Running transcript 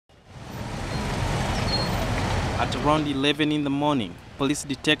At around 11 in the morning, police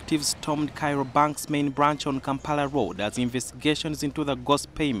detectives stormed Cairo Bank's main branch on Kampala Road as investigations into the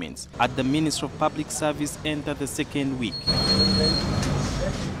ghost payments at the Ministry of Public Service entered the second week.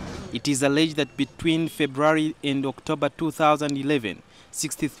 It is alleged that between February and October 2011,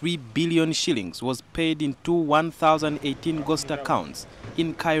 63 billion shillings was paid into 1,018 ghost accounts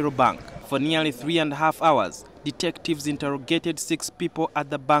in Cairo Bank. For nearly 3.5 hours, detectives interrogated 6 people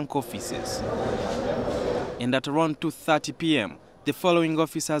at the bank offices. And at around 2:30 p.m., the following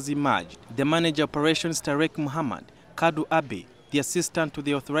officers emerged: the manager operations Tarek Mohammed, Kadu Abe, the assistant to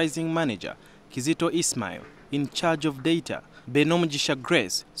the authorizing manager, Kizito Ismail, in charge of data, Benomjisha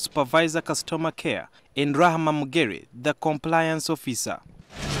Grace, supervisor customer care, and Rahma Mugere, the compliance officer.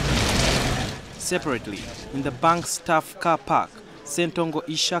 Separately, in the bank staff car park, Sentongo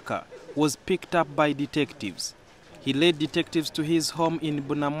Ishaka was picked up by detectives. He led detectives to his home in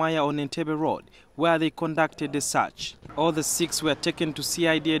Bunamaya on Entebbe Road, where they conducted a search. All the 6 were taken to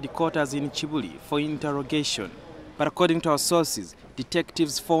CID headquarters in Chibuli for interrogation. But according to our sources,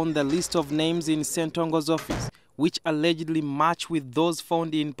 detectives found the list of names in Sentongo's office, which allegedly match with those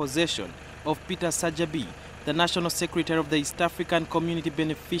found in possession of Peter Sajabi, the National Secretary of the East African Community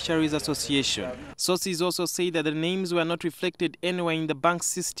Beneficiaries Association. Sources also say that the names were not reflected anywhere in the bank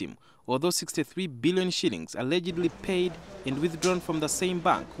system, although 63 billion shillings allegedly paid and withdrawn from the same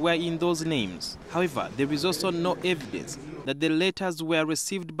bank were in those names. However, there is also no evidence that the letters were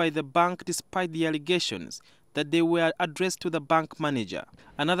received by the bank despite the allegations that they were addressed to the bank manager.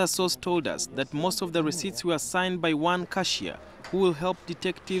 Another source told us that most of the receipts were signed by one cashier who will help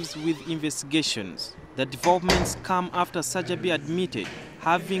detectives with investigations. The developments come after Sajabi admitted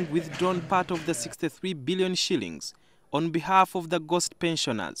having withdrawn part of the 63 billion shillings on behalf of the ghost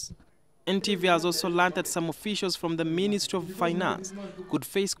pensioners. NTV has also learned that some officials from the Ministry of Finance could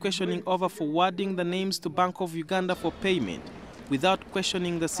face questioning over forwarding the names to Bank of Uganda for payment without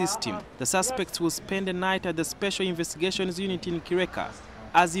questioning the system. The suspects will spend the night at the Special Investigations Unit in Kireka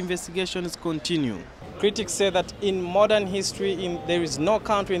as investigations continue. Critics say that in modern history, there is no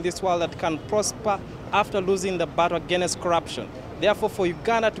country in this world that can prosper after losing the battle against corruption. Therefore, for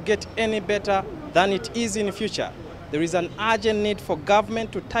Uganda to get any better than it is in the future, there is an urgent need for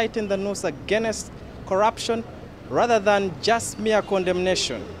government to tighten the noose against corruption rather than just mere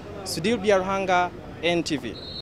condemnation. Sudil Biarhanga, NTV.